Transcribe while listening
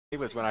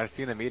was when I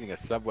seen them eating a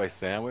Subway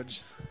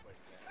sandwich,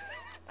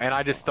 and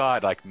I just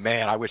thought, like,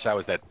 man, I wish I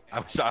was that.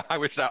 I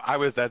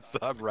was that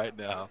sub right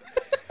now.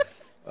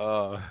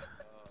 Uh,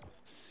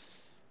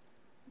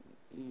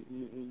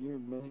 You're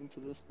admitting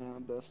to this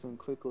now, Dustin.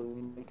 Quickly,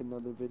 we make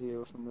another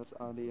video from this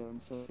audio and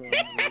send it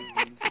on the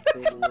way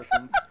to table with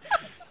him.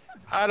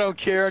 I don't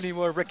care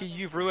anymore, Ricky.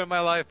 You've ruined my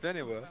life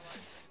anyway.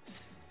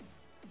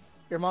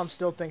 Your mom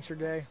still thinks you're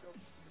gay.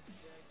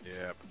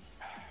 Yep.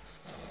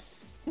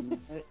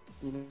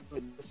 You know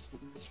what? Just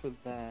for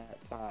that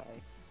tie,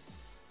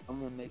 I'm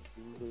gonna make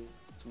a loop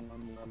to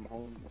one where I'm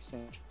holding the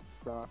sandwich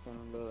rock and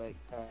I'm gonna like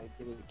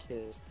give it a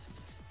kiss,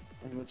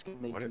 and it's gonna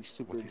make you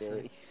super what's he gay.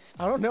 saying?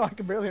 I don't know. I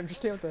can barely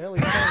understand what the hell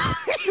he's saying.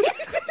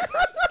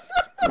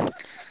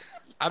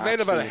 I made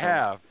about a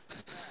half.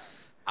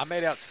 I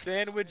made out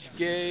sandwich,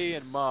 gay,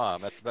 and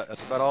mom. That's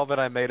about all that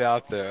I made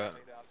out there.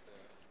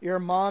 Your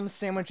mom's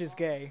sandwich is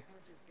gay.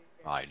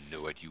 I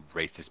knew it, you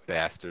racist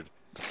bastard.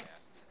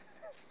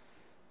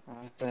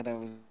 I said I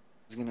was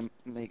gonna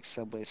make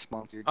Subway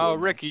sponsor your Oh,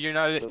 gayness, Ricky,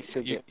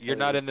 you're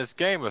not in this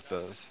game with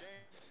us.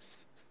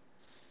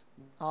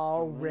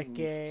 Oh,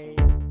 Ricky.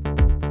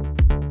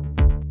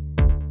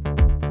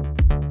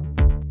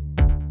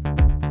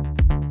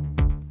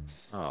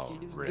 Oh,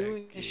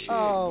 Ricky.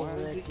 Oh,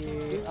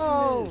 Ricky.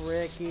 Oh,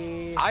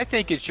 Ricky. I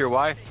think it's your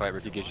Wi-Fi,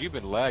 Ricky, because you've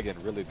been lagging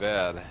really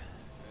bad.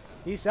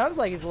 He sounds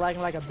like he's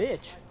lagging like a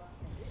bitch.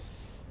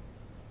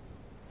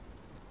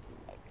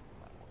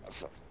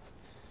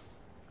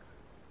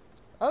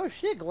 Oh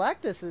shit,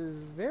 Galactus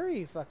is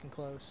very fucking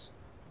close.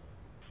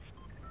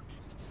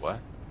 What?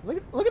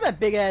 Look at that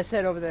big ass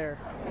head over there.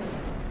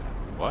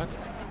 What?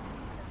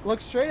 Look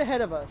straight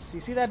ahead of us.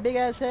 You see that big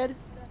ass head?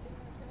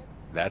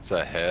 That's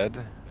a head?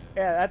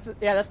 Yeah,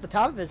 that's the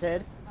top of his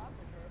head.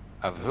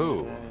 Of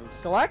who?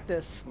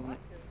 Galactus.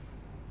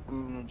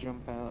 I'm gonna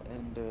jump out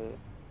and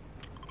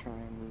try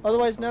and.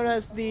 Otherwise known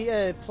as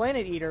the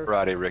Planet Eater.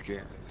 Righty, Ricky.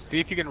 See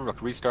if you can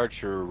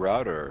restart your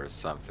router or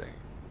something.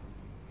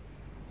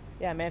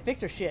 Yeah, man,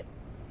 fix your shit.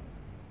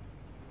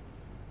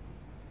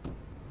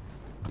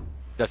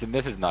 Dustin,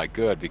 this is not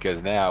good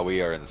because now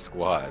we are in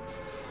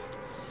squads.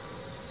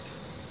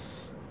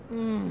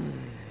 You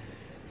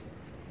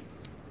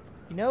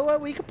know what?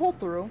 We could pull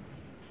through.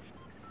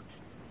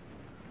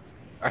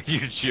 Are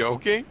you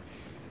joking?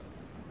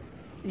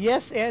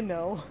 Yes and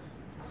no.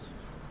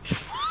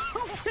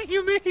 What do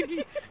you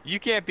mean? You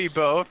can't be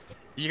both.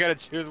 You gotta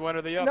choose one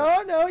or the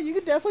other. No, you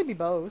could definitely be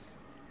both.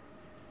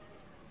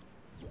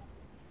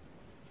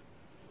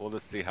 We'll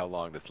just see how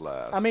long this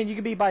lasts. I mean, you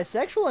could be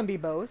bisexual and be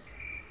both.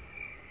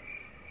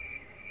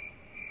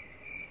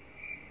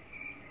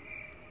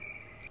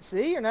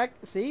 See, you're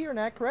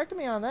not correcting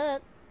me on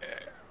that.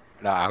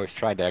 No, I was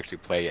trying to actually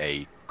play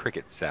a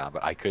cricket sound,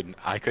 but I couldn't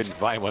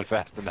find one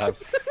fast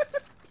enough.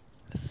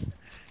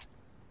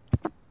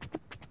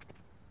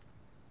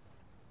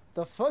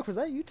 The fuck was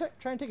that? You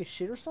trying to take a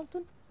shit or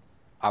something?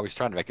 I was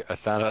trying to make a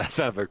sound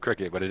of a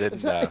cricket, but it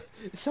didn't.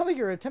 It sounded like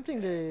you were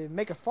attempting to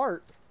make a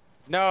fart.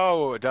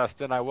 No,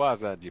 Dustin, I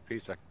wasn't. You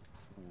piece of.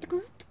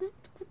 You're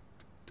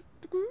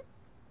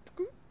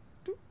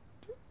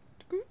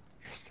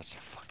such a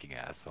fucking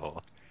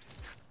asshole.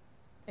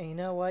 And you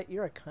know what?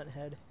 You're a cunt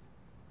head.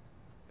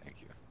 Thank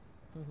you.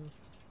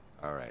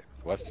 All right.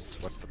 So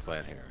what's the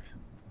plan here?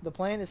 The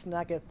plan is to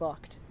not get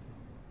fucked.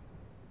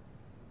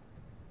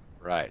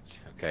 Right.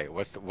 Okay.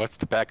 What's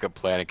the backup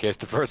plan in case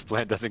the first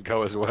plan doesn't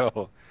go as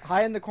well?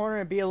 Hide in the corner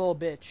and be a little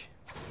bitch.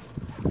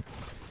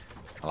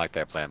 I like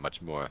that plan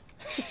much more.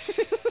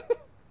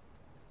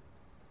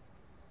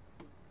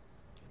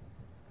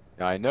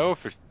 Now I know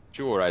for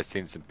sure I've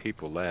seen some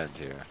people land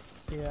here.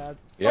 Yeah.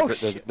 Yep. Oh,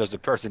 there's a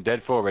person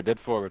dead forward. Dead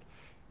forward.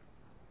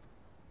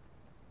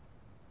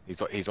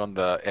 He's on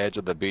the edge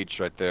of the beach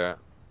right there.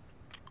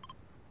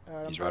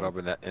 Right, He's right over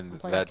in that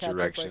catch up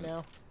direction. right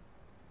now.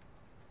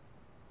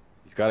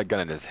 He's got a gun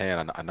in his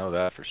hand. I know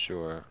that for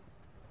sure.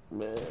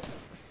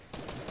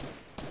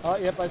 Oh,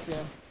 yep, I see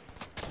him.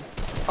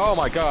 Oh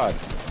my god!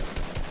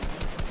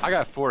 I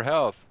got 4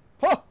 health.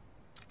 Oh!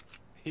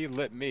 He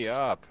lit me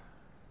up.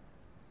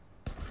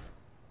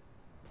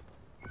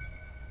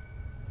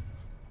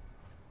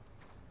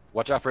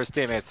 Watch out for his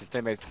teammates.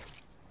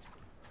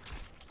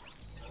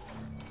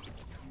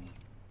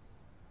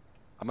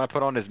 I'm gonna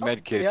put on his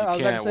med kit Yeah, if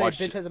you can. Watch.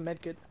 Bitch has a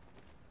med kit.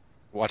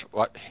 Watch.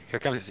 Here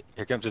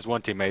comes his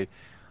one teammate.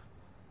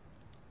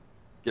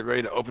 Get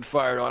ready to open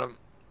fire on him.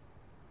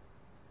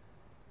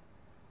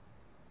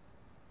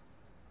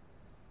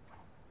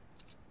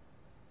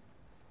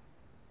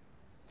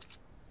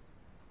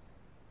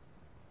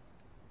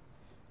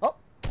 Oh!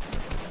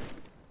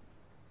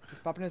 He's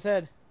popping his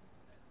head.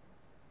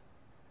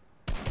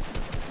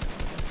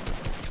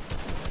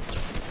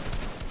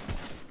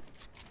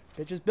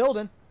 Bitch is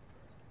building.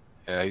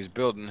 Yeah, he's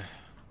building.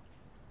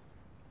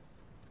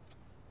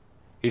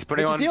 He's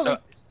putting on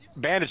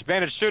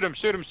bandage. Shoot him.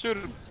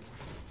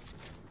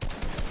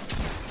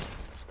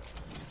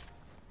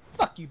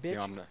 Fuck you, bitch.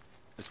 Yeah,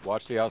 just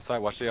watch the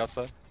outside.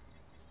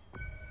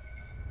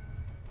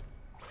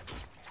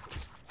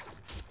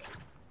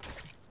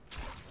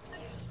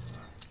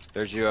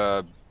 There's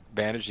your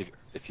bandage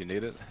if you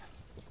need it.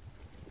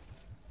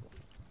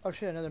 Oh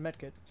shit, another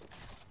medkit.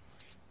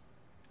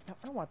 No,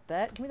 I don't want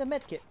that. Give me the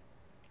medkit.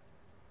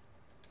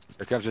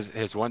 Here comes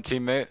his one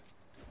teammate.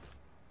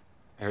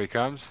 Here he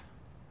comes.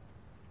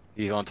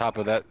 He's on top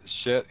of that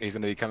shit. He's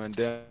gonna be coming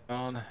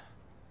down.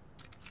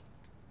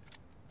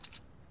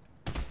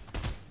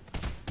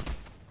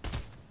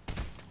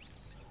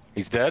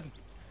 He's dead.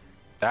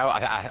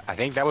 I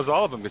think that was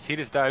all of them because he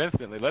just died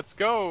instantly. Let's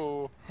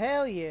go.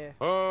 Hell yeah.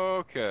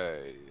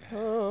 Okay.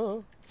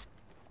 Oh,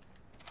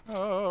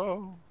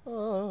 Oh.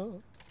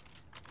 oh,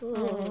 oh,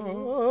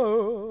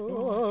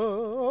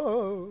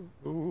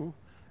 Ooh.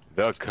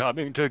 They're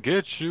coming to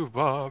get you,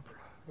 Barbara.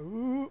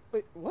 Ooh.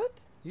 Wait, what?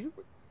 You?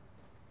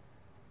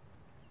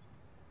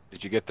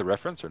 Did you get the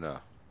reference or no?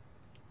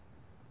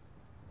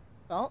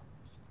 Oh,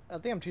 I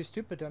think I'm too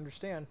stupid to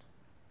understand.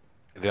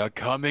 They're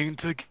coming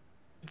to get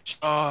you,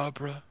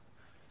 Barbara.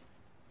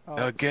 Oh.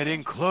 They're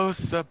getting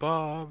closer,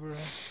 Barbara.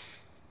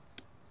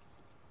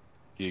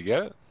 Do you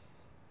get it?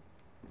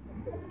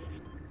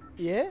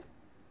 Yeah?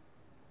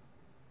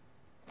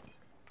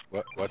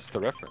 What's the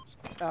reference?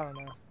 I don't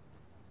know.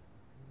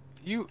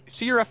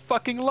 So you're a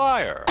fucking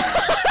liar.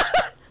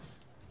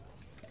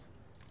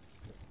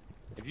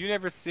 Have you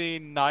never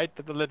seen Night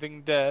of the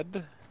Living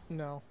Dead?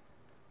 No.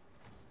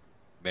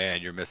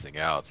 Man, you're missing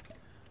out.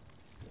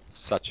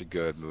 Such a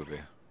good movie.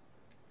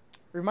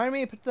 Remind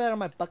me to put that on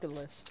my bucket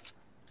list.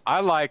 I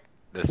like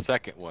the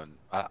second one.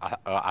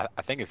 I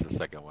think it's the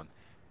second one.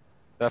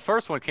 The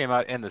first one came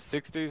out in the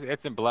 60s.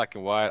 It's in black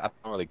and white. I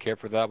don't really care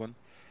for that one.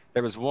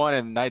 There was one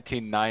in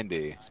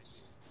 1990.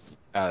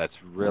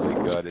 That's really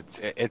good.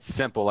 It's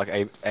simple.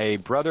 Like a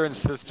brother and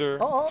sister.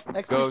 Oh,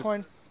 XP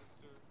coin.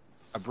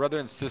 A brother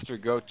and sister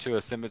go to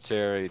a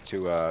cemetery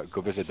to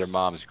go visit their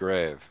mom's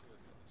grave.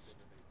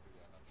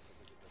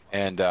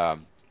 And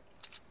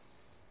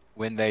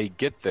when they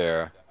get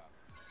there,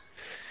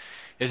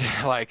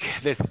 it's like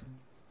this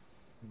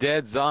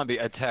dead zombie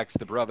attacks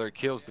the brother,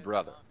 kills the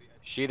brother.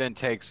 She then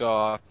takes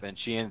off, and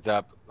she ends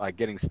up like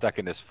getting stuck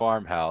in this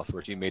farmhouse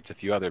where she meets a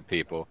few other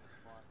people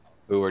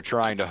who are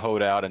trying to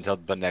hold out until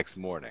the next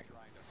morning.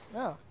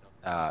 Oh.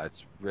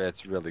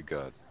 It's really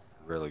good,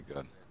 really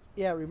good.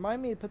 Yeah,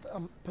 remind me to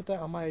put that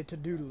on my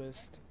to-do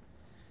list.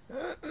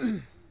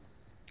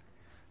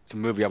 It's a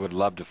movie I would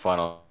love to find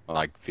on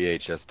like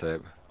VHS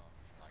tape.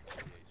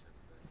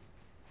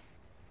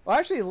 Well,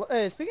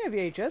 actually, speaking of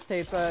VHS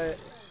tapes,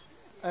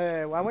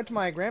 when I went to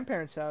my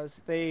grandparents'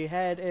 house, they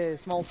had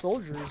Small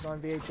Soldiers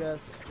on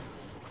VHS.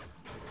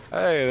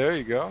 Hey, there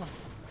you go.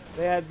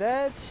 They had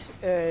that,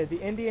 The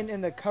Indian in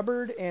the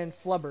Cupboard, and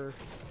Flubber.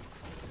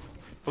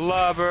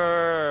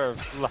 Flubber!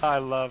 I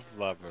love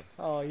Flubber.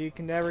 Oh, you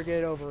can never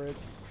get over it.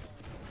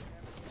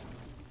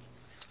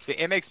 See,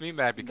 it makes me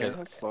mad because They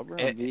have Flubber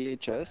on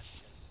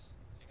VHS?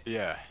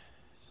 Yeah.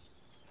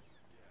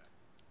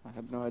 I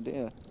had no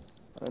idea.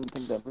 I didn't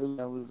think that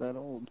movie was that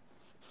old.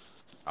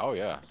 Oh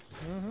yeah.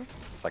 Mm-hmm.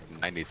 It's like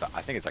 90s.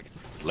 I think it's like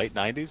late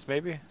 90s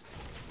maybe.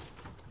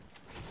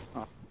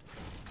 Huh.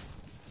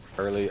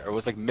 Early, or it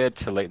was like mid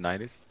to late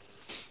 90s.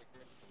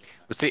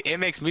 But see, it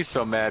makes me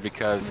so mad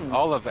because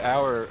all of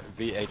our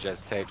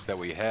VHS tapes that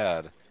we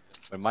had,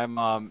 when my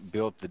mom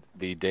built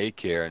the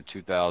daycare in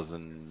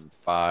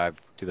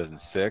 2005,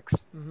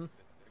 2006,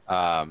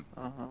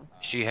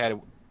 she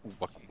had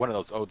one of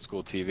those old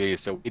school TVs,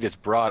 so we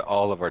just brought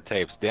all of our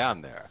tapes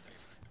down there.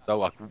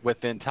 So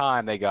within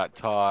time, they got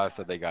tossed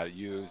or they got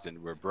used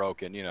and were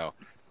broken. You know,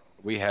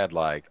 we had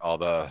like all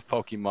the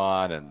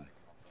Pokemon and,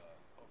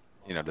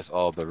 you know, just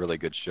all the really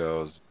good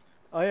shows.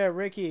 Oh yeah,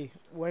 Ricky,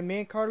 when me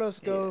and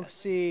Carlos go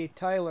see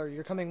Tyler,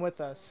 you're coming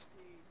with us.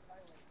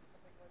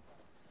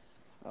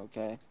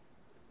 Okay.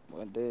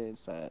 What day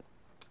is that?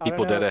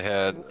 People dead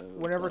ahead.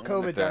 Whenever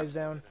COVID dies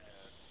down.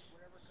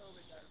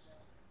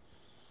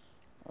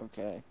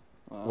 Okay.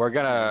 Well, We're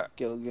gonna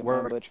go get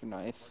my butcher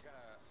knife.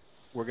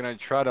 We're gonna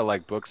try to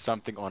like book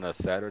something on a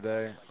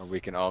Saturday where we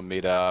can all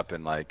meet up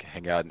and like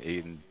hang out and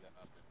eat and,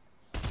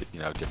 you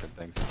know, different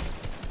things.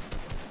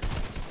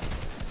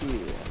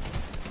 Yeah.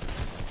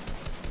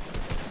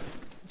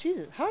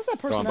 Jesus, how is that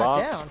person Throwing not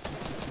bombs? down?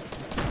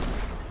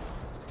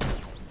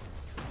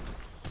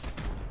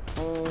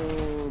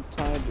 Oh,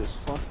 Ty just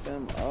fucked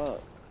them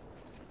up.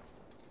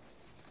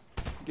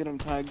 Get him,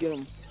 Ty, get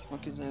him.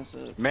 Fuck his ass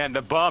up. Man,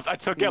 the bombs! I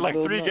took out like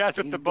 3 guys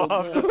with the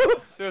bombs.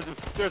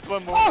 There's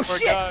one more Oh, for a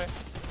shit! guy.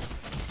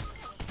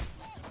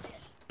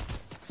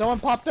 Someone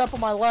popped up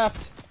on my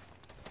left.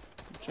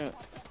 Shit.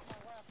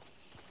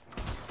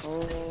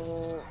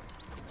 Oh.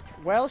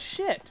 Well,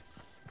 shit.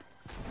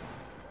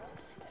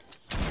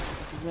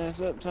 Fuck his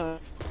ass up, Ty.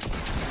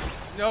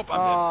 Nope, I'm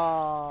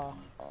Aww. dead.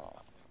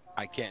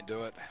 I can't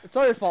do it. It's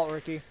all your fault,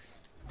 Ricky.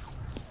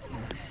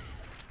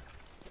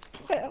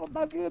 Well,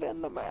 not good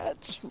in the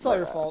match. It's all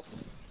your fault.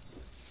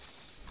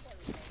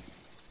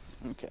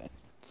 Okay. Hey,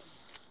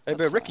 That's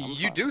but Ricky, fine, I'm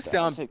you fine do with that.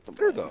 sound I'll take the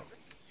better blame.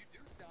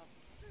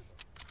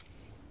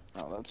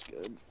 though. Oh, that's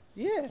good.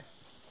 Yeah.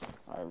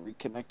 I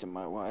reconnected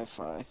my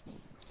Wi-Fi,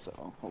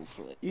 so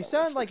hopefully. You that will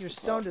sound like fix you're the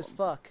stoned as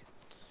problem. fuck.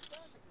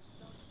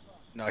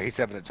 No, he's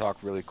having to talk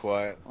really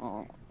quiet.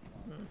 Oh,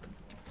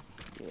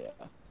 yeah.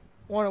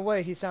 One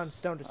away, he sounds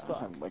stoned as I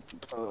fuck. have like the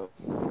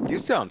pub. You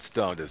sound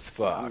stoned as I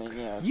fuck. mean,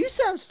 yeah. You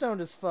sound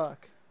stoned as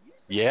fuck.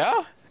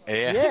 Yeah? Yeah.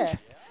 And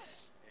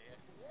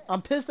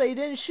I'm pissed that you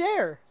didn't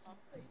share.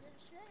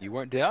 you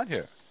weren't down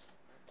here.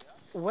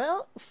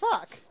 Well,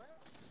 fuck.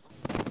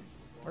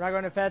 We're not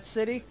going to Fat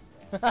City?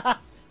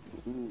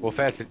 Well,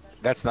 fast.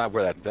 That's not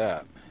where that's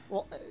at.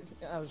 Well,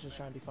 I was just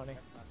trying to be funny.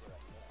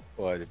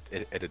 Well,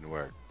 it didn't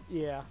work.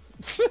 Yeah.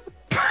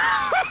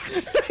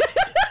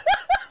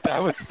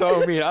 That was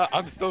so mean.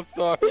 I'm so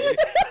sorry.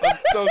 I'm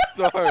so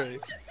sorry.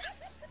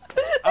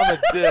 I'm a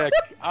dick.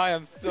 I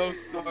am so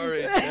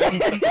sorry. I'm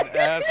such an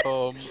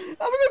asshole. I'm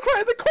gonna cry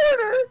in the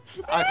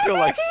corner! I feel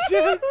like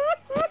shit.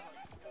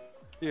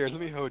 Here, let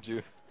me hold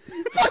you.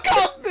 Fuck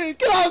off me!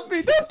 Get off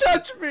me! Don't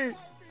touch me!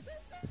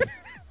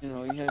 You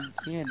know,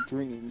 he had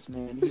dreams,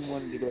 man. He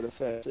wanted to go to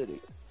Fat City.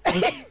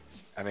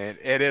 I mean,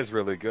 it is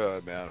really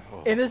good, man.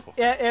 Oh. In this,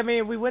 yeah, I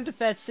mean, we went to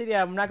Fat City.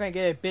 I'm not gonna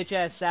get a bitch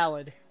ass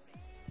salad.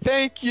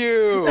 Thank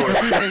you.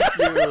 Thank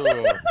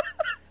you.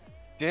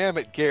 Damn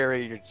it,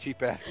 Gary, your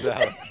cheap ass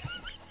salads.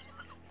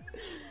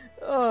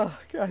 Oh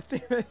god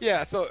damn it!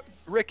 Yeah, so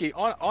Ricky,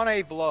 on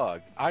a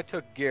vlog, I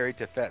took Gary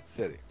to Fat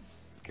City.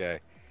 Okay,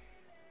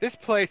 this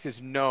place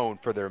is known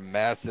for their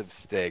massive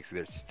steaks,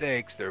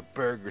 their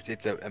burgers.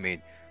 I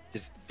mean,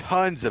 just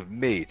tons of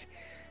meat.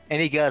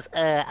 And he goes,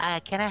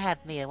 can I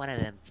have me one of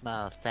them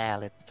small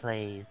salads,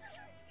 please?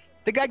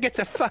 the guy gets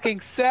a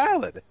fucking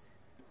salad.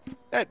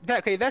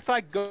 Okay, that's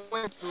like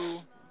going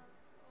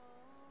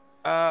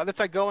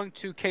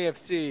to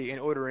KFC and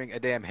ordering a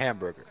damn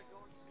hamburger.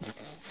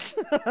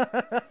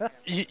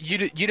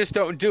 You just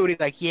don't do it. He's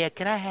like, yeah,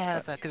 can I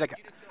have? Because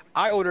like,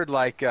 I ordered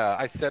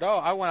I said, oh,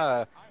 I want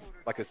a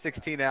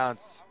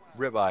 16-ounce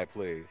ribeye,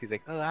 please. He's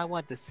like, Oh, I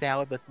want the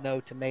salad with no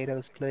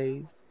tomatoes,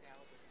 please.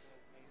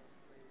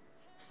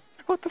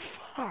 what the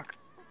fuck?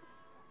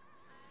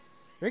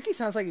 Ricky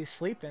sounds like he's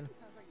sleeping.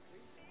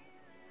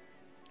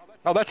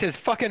 Oh, that's his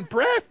fucking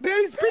breath, man.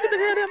 He's breathing in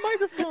that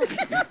microphone.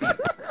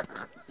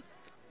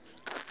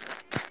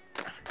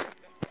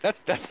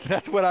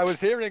 That's what I was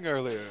hearing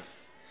earlier.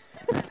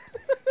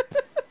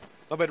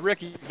 Oh, but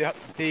Ricky,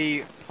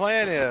 the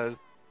plan is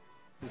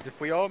if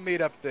we all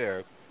meet up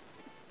there,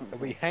 and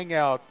we hang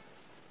out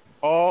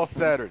all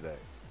Saturday.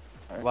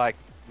 Like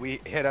we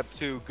head up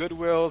to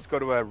Goodwill's, go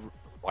to a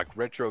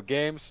retro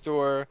game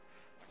store,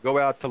 go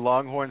out to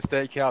Longhorn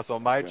Steakhouse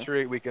on my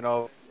treat. We can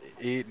all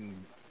eat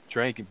and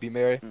drink and be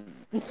merry,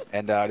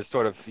 and just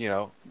sort of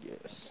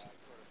Yes.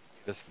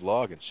 just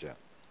vlog and shit.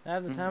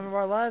 Have the time of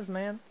our lives,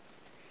 man.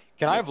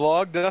 Can I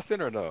vlog,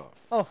 Dustin, or no?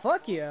 Oh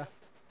fuck yeah!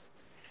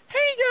 Hey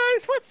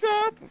guys, what's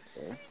up?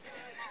 Okay.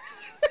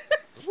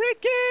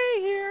 Ricky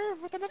here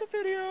with another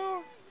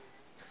video.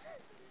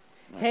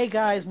 Hey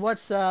guys,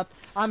 what's up?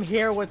 I'm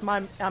here with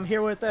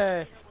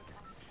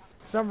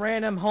some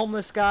random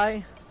homeless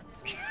guy.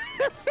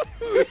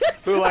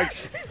 who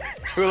likes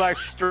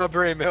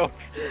strawberry milk?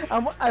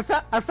 I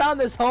found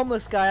this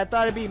homeless guy. I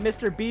thought it'd be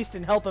Mr. Beast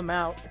and help him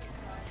out.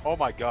 Oh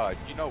my God!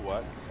 You know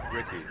what,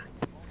 Ricky?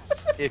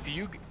 if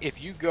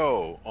you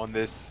go on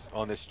this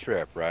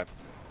trip, right?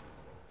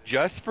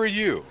 Just for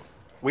you,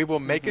 we will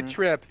make a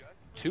trip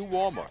to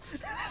Walmart,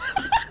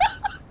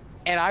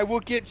 and I will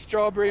get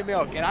strawberry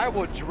milk, and I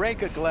will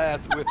drink a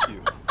glass with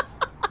you.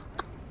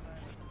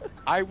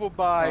 I will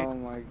buy Oh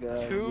my god.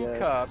 2 yes.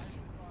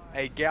 cups,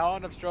 a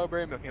gallon of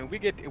strawberry milk, and we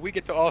get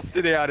to all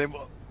sit down and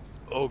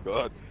oh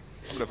god,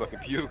 I'm gonna fucking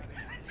puke.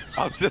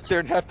 I'll sit there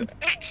and have to.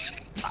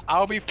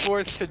 I'll be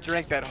forced to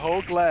drink that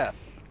whole glass.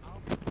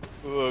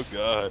 Oh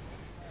god,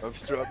 of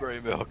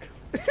strawberry milk.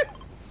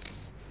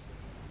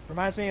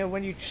 Reminds me of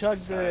when you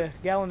chugged the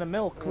gallon of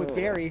milk with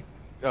Gary.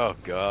 Oh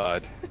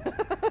god.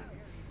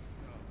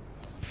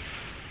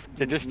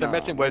 Just to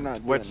mention we're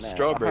not what doing that.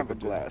 strawberry I'll have a would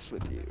do. glass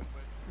with you.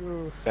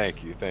 Ooh.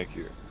 Thank you. Can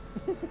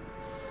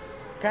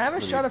I have a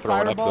Really shot of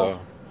throwing up, Fireball? though.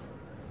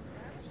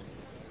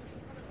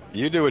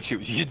 You do what you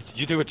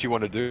do what you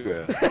want to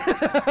do.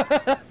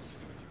 Yeah.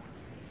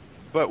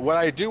 But what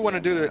I do want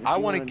to do, If I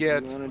you want to want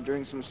get. You want to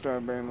drink some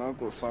strawberry milk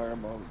with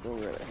Fireball? Go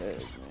right ahead,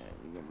 man.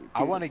 You're gonna be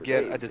I want to puking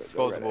for get days, a but go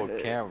disposable right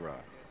ahead. camera.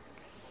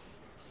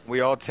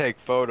 We all take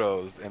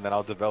photos, and then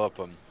I'll develop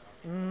them.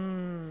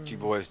 You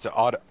boys to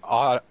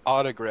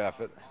autograph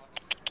it.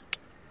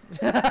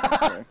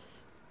 Okay.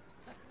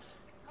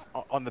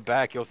 On the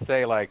back, you'll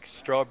say like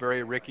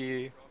Strawberry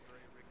Ricky,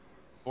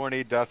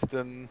 Horny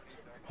Dustin,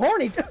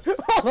 Horny?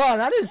 Hold on,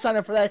 I didn't sign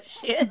up for that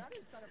shit.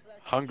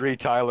 Hungry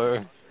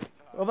Tyler,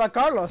 What about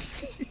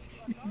Carlos?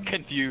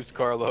 Confused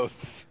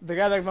Carlos. The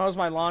guy that mows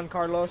my lawn,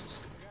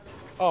 Carlos.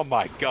 Oh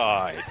my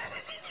god.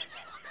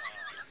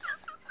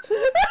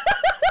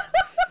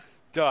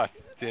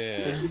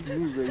 Dustin,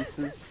 You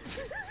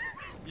racist.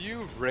 you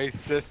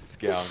racist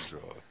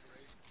scoundrel.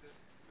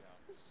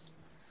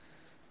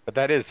 But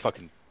that is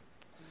fucking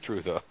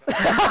true though.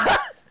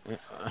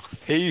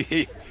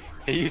 he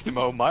used to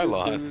mow my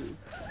lawn.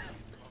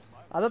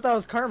 I thought that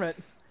was Kermit.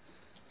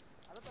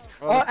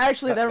 Oh,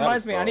 actually, that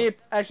reminds was me.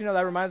 Bo.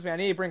 That reminds me. I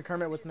need to bring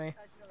Kermit with me.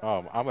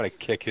 I'm gonna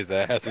kick his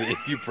ass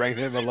if you bring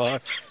him along.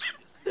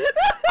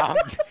 Um,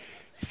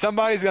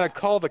 somebody's gonna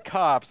call the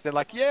cops. They're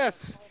like,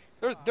 yes,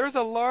 there's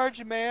a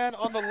large man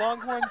on the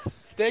Longhorn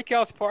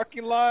Steakhouse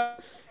parking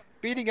lot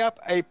beating up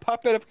a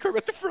puppet of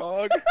Kermit the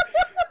Frog.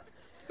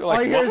 They're All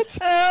like, you hear is,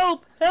 what?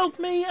 help! Help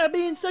me! I'm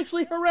being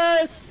sexually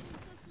harassed!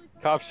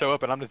 Cops show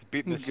up and I'm just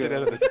beating the shit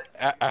out of Good. this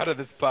out of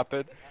this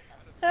puppet.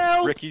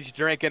 Help! Ricky's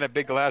drinking a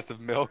big glass of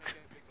milk.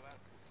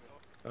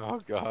 Oh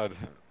God.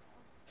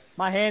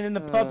 My hand in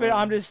the puppet,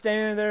 I'm just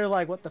standing there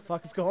like, what the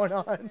fuck is going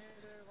on?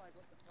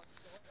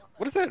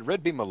 What is that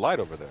red beam of light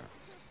over there?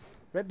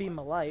 Red beam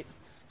of light.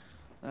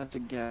 That's a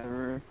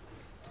gatherer.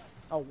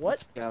 A what?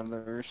 That's a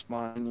gatherer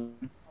spawning.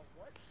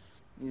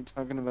 You're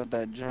talking about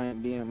that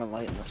giant beam of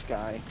light in the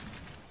sky,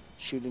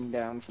 shooting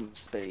down from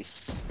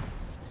space.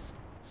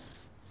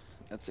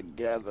 That's a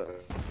gatherer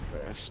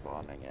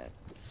spawning it.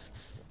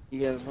 You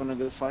guys want to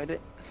go fight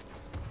it?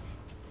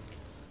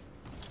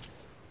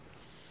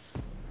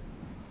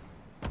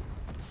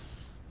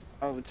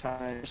 Oh,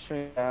 Ty,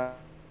 straight out.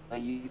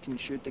 You can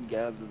shoot the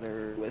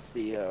gatherer with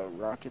the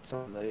rockets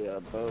on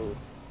the bow.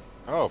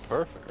 Oh,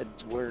 perfect.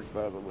 It's work,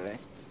 by the way.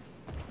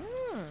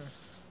 Hmm.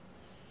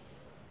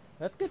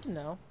 That's good to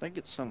know. I think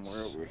it's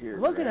somewhere over here.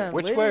 Look at right? him,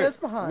 Which leaving way? us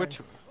behind.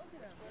 Which?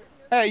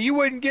 Hey, you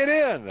wouldn't get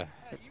in.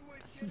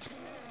 It's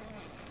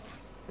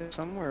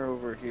somewhere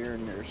over here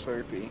near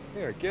Slurpee.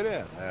 Here, get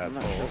in, I'm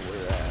not asshole. sure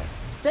where at.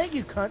 Thank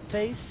you, cunt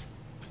face.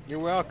 You're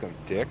welcome,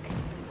 dick.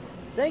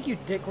 Thank you,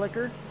 dick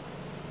licker.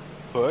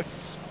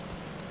 Puss.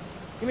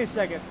 Give me a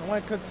second. I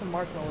want to cook some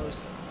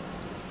marshmallows.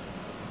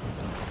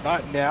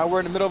 Not now. We're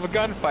in the middle of a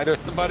gunfight. There's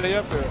somebody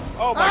up there.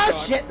 Oh my God.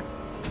 Shit!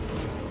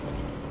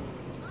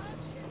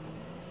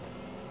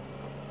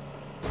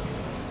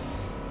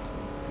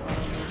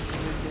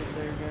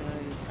 They're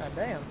gonna God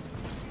damn.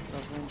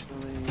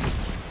 eventually.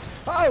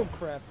 Oh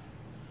crap.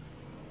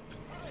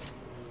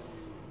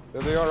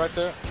 There they are, right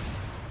there.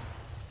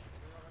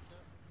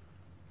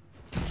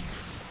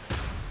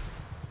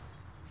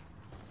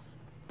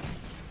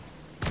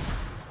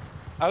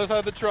 Other side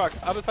of the truck.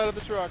 Other side of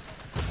the truck.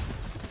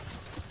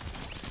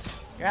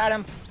 Got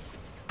him.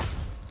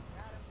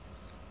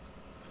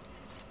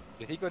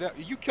 Did he go down?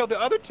 You killed the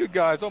other two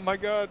guys. Oh my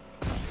God.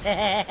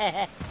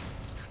 There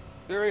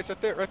he is,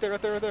 right there, right there,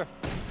 right there, right there.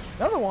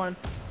 Another one.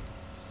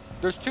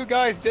 There's two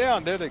guys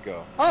down. There they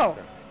go. Oh.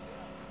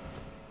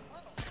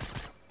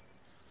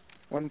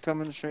 One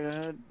coming straight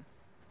ahead.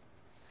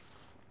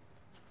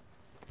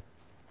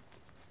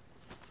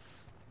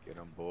 Get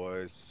them,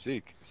 boys.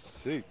 Seek,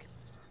 seek.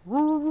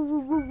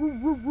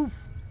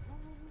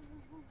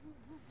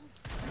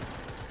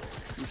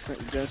 You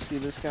guys see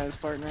this guy's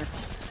partner?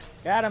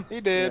 Got him.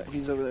 He did. Yeah,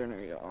 he's over there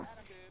near y'all.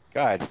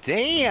 God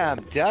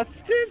damn,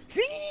 Dustin.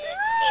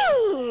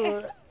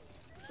 Ooh,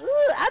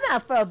 I'm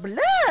out for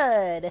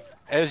blood.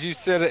 As you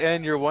said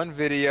in your one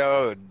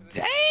video,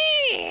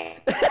 damn.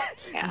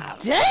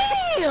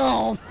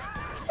 Damn.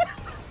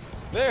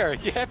 There,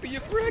 you happy you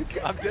prick?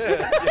 I'm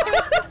dead.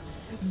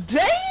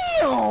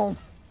 Damn.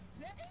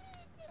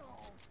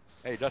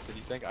 Hey, Dustin,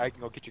 you think I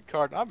can go get your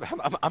card? I'm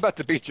about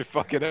to beat your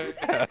fucking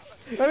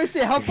ass. Let me see.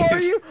 How far are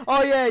you?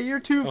 Oh yeah, you're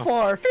too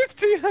far.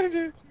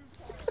 1,500.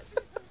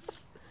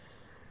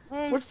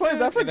 Which place?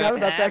 I forgot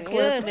about that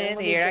clip. Man,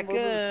 here I Jump over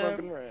this come.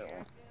 fucking rail.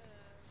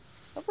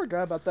 I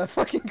forgot about that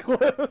fucking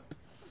clip.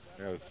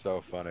 That was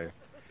so funny.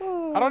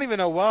 I don't even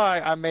know why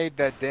I made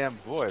that damn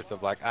voice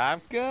of like,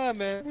 I'm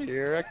coming,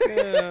 here I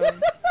come.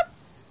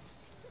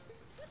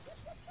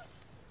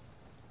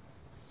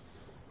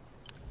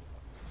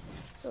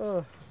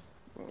 Oh.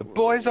 The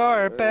boys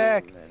are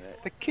back.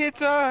 The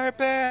kids are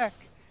back.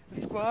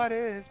 The squad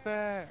is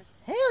back.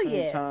 Hell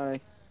Hey, yeah. Ty,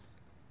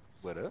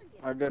 What up?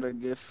 I got a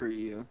gift for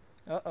you.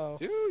 Uh-oh.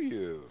 Do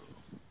you?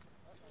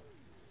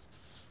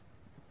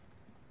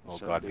 Oh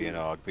So God, do be an you.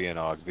 og, be an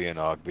og, be an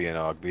og, be an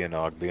og, be an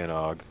og, be an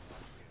og.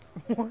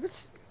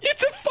 What?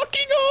 It's a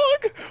fucking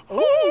og!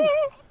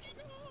 Oh!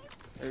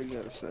 There you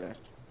go, sir.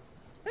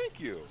 Thank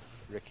you,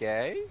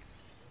 Ricky.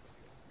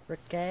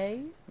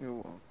 Ricky? You're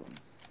welcome.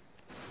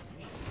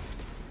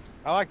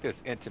 I like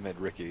this intimate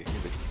Ricky.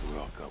 He's like,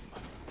 welcome.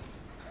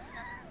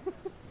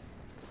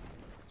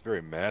 It's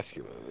very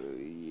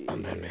masculine.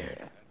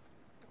 Yeah.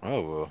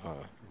 Oh, well,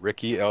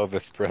 Ricky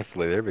Elvis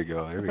Presley. There we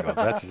go. There we go.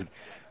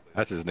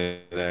 That's his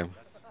name.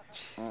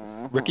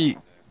 Ricky,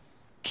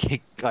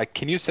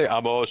 can you say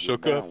I'm all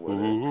shook up? Down with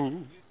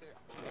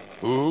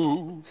Ooh,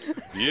 ooh,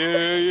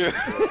 yeah, yeah.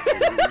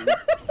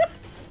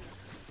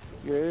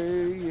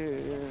 Yeah, yeah.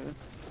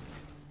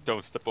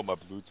 Don't step on my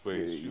blue suede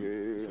Yeah,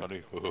 shoes, yeah.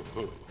 honey.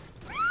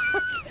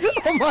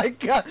 Oh my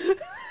god.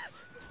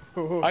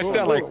 I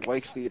sound Oh, like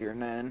wife beater,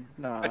 man.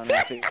 No, I I'm sound,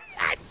 not taking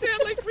I sound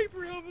like Reaper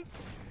Elvis.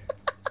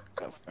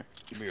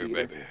 Give me your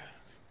baby.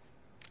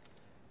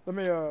 Let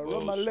me rub my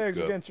Bullshit legs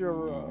up. against your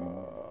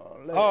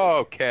leg.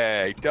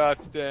 Okay,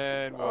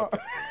 Dustin. Oh.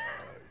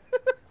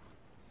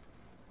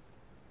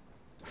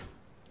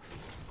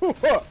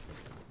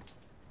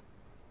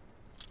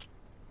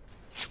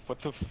 What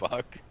the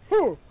fuck?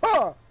 Hoo,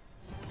 ha,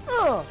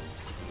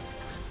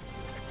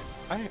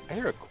 I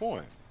hear a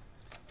coin.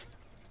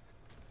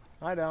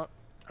 I don't.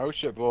 Oh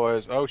shit,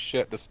 boys. Oh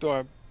shit, the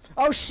storm.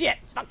 Oh shit!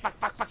 Fuck, fuck,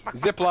 fuck, fuck, fuck.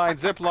 Zip line,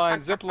 zip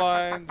line, zip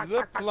line,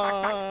 zip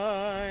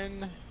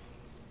line.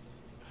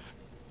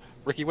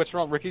 Ricky, what's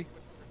wrong, Ricky?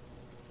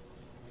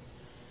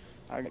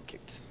 I got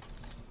kicked.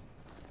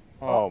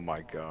 Oh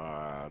my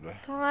god.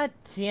 God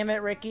damn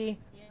it, Ricky.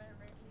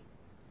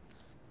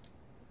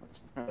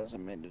 I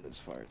hasn't made it as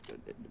far as I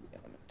did, to be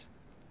honest.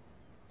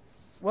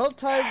 Well,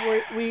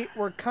 Ty,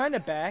 we're kind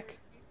of back.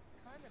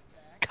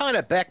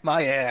 Kinda back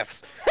my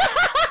ass.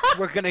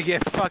 We're gonna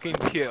get fucking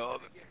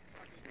killed.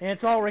 And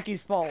it's all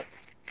Ricky's fault.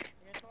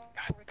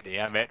 God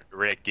damn it,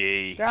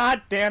 Ricky.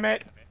 God damn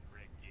it.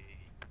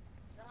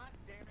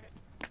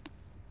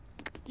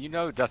 You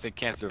know Dustin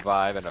can't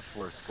survive in a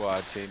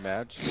 4-squad team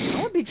match. I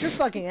want to beat your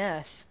fucking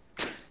ass.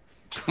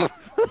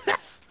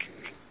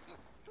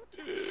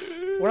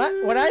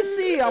 When I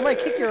see you, I'm gonna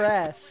kick your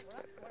ass.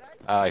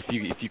 If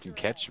you can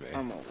catch me.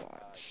 I'm gonna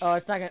watch. Oh,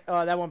 it's not gonna.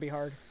 Oh, that won't be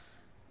hard.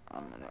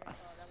 I'm gonna.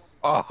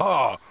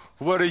 Oh,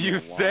 what are you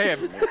saying?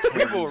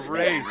 We will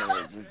race.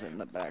 Noises in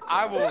the I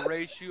background. will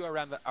race you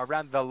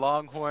around the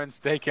Longhorn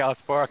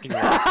Steakhouse parking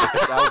lot.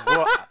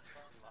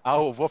 I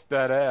will whoop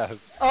that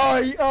ass.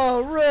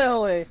 Oh,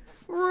 really?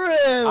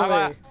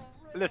 Really?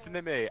 Listen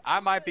to me. I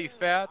might be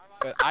fat,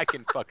 but I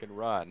can fucking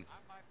run.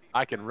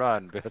 I can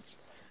run, bitch.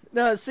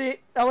 No, see,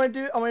 I want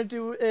to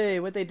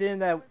do what they did in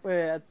that.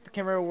 I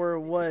can't remember where it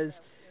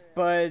was,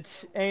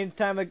 but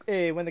anytime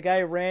when the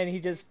guy ran, he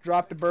just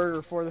dropped a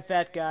burger for the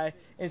fat guy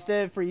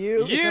instead for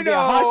you. It's gonna be a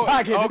hot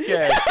pocket.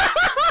 Okay.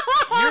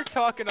 You're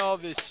talking all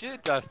this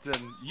shit, Dustin.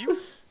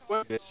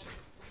 Bitch.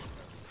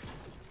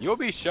 You'll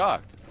be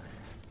shocked.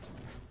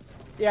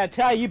 Yeah,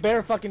 Ty, you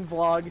better fucking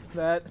vlog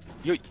that.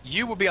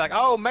 You will be like,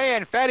 oh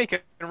man, Fatty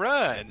can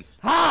run.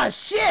 Ah,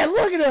 shit!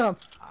 Look at him.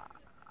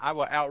 I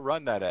will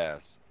outrun that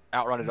ass.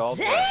 Outrun it all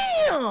the way.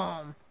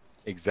 Damn.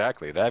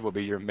 Exactly. That will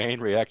be your main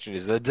reaction.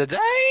 Is the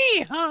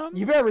damn.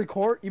 You better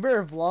record. You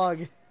better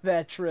vlog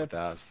that trip.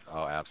 Oh,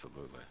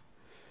 absolutely.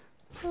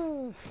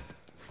 Fucking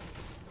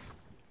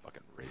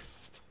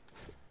racist.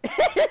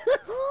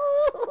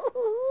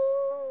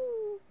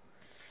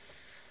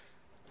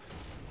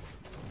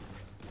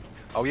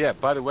 Oh yeah,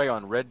 by the way,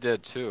 on Red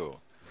Dead 2,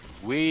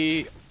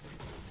 we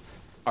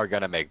are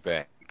gonna make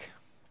bank.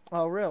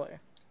 Oh, really?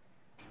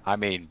 I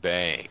mean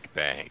bank.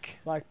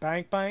 Like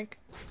bank?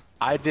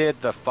 I did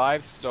the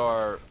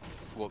 5-star,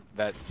 well,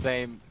 that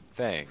same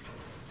thing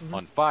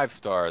on 5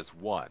 stars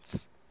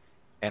once,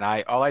 and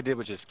all I did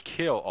was just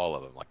kill all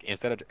of them. Like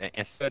instead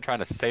of trying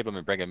to save them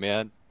and bring them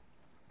in,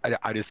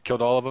 I just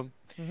killed all of them.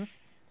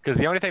 Because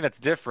the only thing that's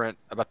different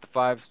about the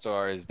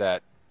 5-star is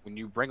that when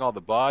you bring all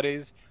the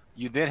bodies,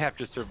 you then have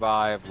to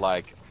survive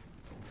like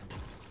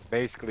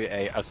basically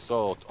a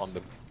assault on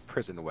the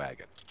prison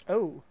wagon.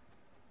 Oh.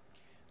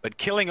 But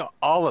killing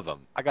all of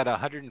them, I got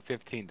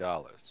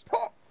 $115.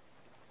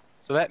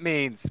 So that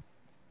means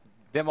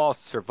them all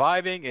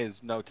surviving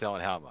is no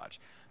telling how much.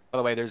 By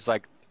the way, there's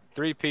like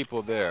 3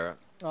 people there,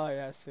 Oh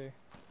yeah, I see.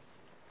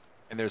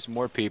 and there's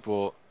more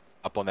people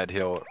up on that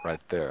hill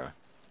right there.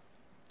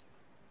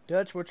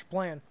 Dutch, what's your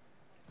plan?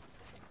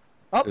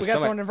 Oh, we There's got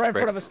somebody- someone right in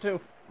front of us too.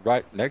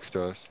 Right next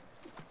to us.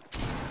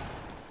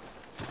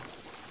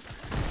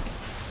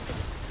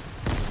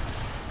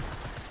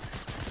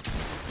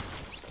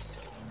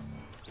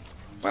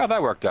 Well,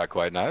 that worked out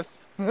quite nice.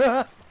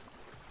 Hell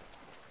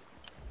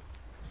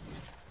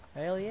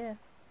yeah.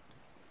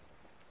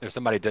 There's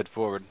somebody dead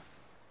forward.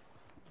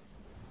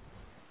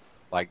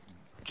 Like,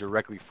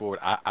 directly forward.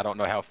 I don't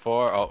know how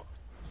far. Oh.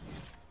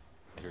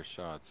 I hear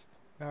shots.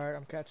 Alright,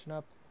 I'm catching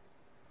up.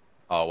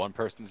 Oh, one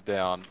person's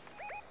down.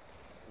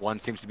 One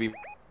seems to be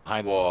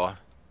behind the wall.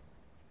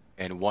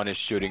 And one is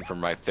shooting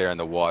from right there in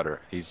the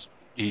water. He's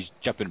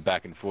jumping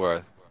back and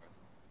forth.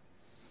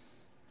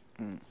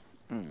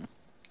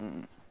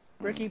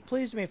 Ricky,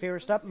 please do me a favor.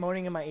 Stop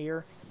moaning in my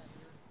ear.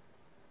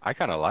 I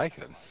kind of like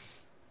it.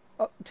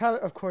 Oh, Tyler,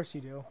 of course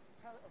you do.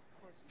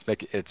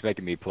 It's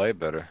making me play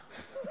better.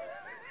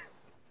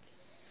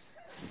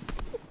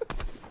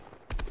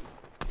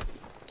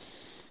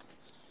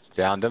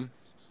 Downed him.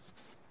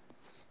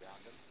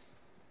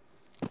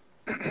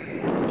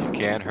 If you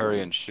can,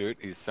 hurry and shoot.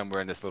 He's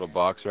somewhere in this little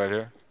box right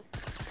here.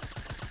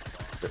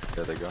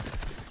 There they go.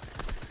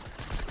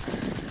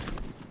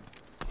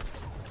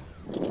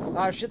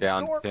 Ah, shit, the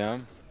Downed storm.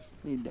 him.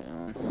 You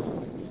down.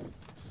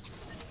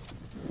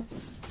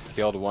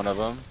 Killed one of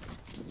them.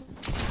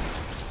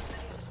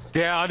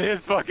 Down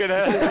his fucking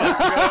ass.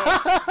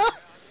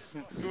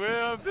 Let's go.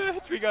 Swim,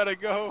 bitch. We gotta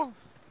go.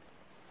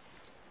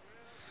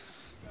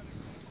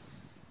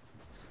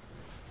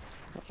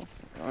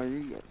 Oh,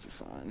 you guys are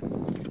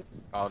fine.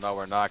 Oh no,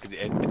 we're not, because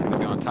it's gonna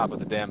be on top of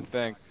the damn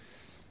thing.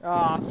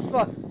 Ah,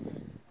 fuck.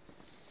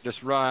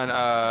 Just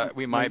run.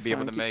 We might be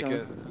able to Keep make going.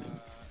 it.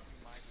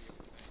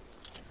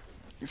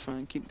 You're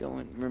fine, keep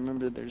going.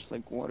 Remember, there's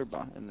like water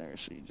behind there,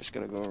 so you just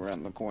gotta go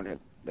around the corner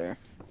there.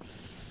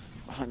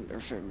 Behind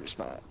their favorite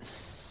spot.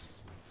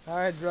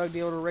 Alright, drug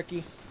dealer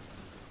Ricky.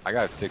 I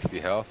got 60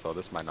 health, though.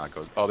 This might not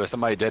go. Oh, there's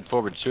somebody dead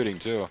forward shooting,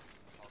 too.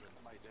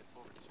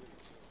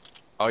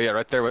 Oh yeah,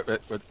 right there where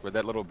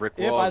that little brick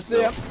Yep, wall I is see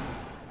built. him.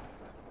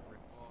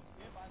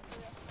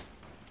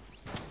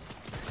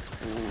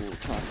 Ooh,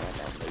 time might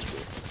not make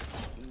it.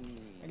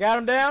 I got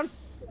him down.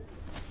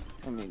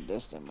 I mean,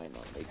 Dustin might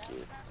not make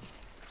it.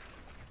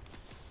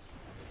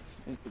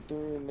 Make it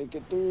through, make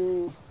it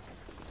through.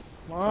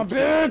 Come on, Okay,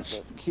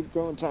 bitch. keep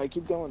going, Ty,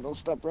 keep going. Don't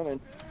stop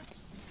running.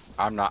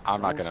 I'm not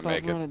Don't gonna stop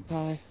make it. running,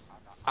 Ty.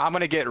 I'm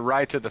gonna get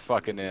right to the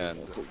fucking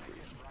end.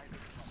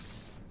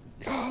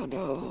 Oh,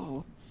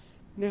 no.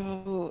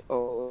 No.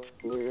 Oh,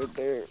 we're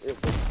there. We're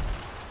there.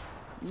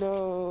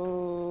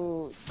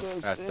 No.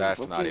 Dustin,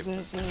 That's not his even.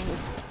 ass up.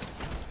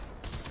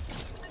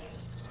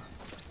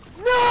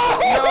 No!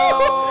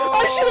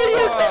 I should have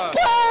used this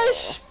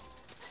cash!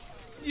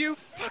 You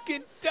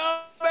fucking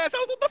dumbass! I was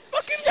on the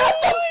fucking Shut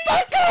the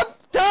fuck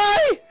up!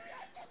 Die!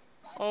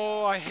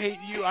 Oh, I hate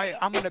you.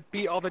 I'm gonna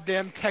beat all the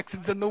damn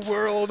Texans in the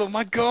world. Oh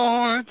my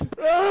god.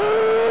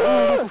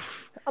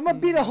 I'm gonna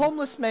beat a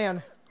homeless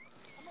man.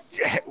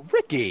 Yeah,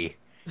 Ricky.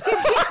 He's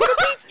gonna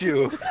beat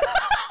you.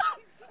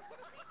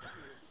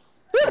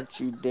 Don't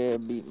you dare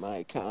beat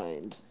my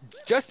kind.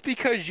 Just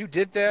because you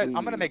did that, I'm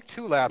gonna We make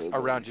 2 laps live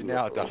around in you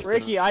now, love. Dustin.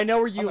 Ricky, I know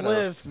where you I'm gonna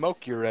live.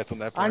 smoke your ass on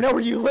that I part. know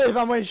where you live.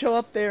 I'm gonna show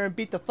up there and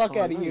beat the fuck Oh,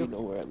 out I of know you. you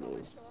know where I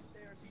live.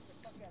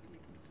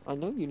 I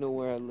know you know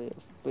where I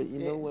live, but you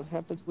know what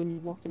happens when you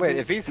walk into Wait, it?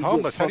 if he's You get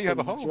homeless, how do you have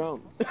a fucking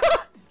home?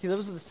 jumped. He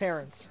lives with his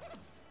parents.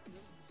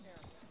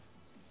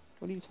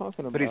 What are you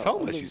talking about? But he's I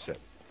homeless, live- you said.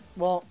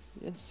 Well,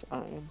 Yes, I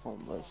am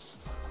homeless.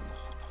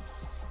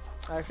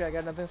 actually, I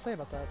got nothing to say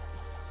about that.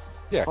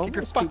 Yeah, keep your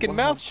Homeless people fucking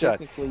mouth have shut.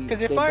 technically-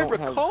 Because if they I don't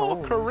have recall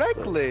homes,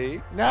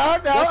 correctly, No,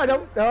 I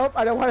don't. No,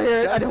 I don't want to hear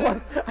it. I don't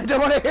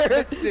want to hear it.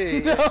 let's see.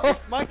 No.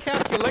 If my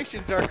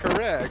calculations are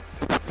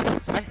correct,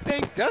 I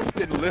think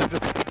Dustin lives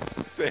with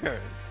his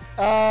parents.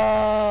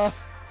 And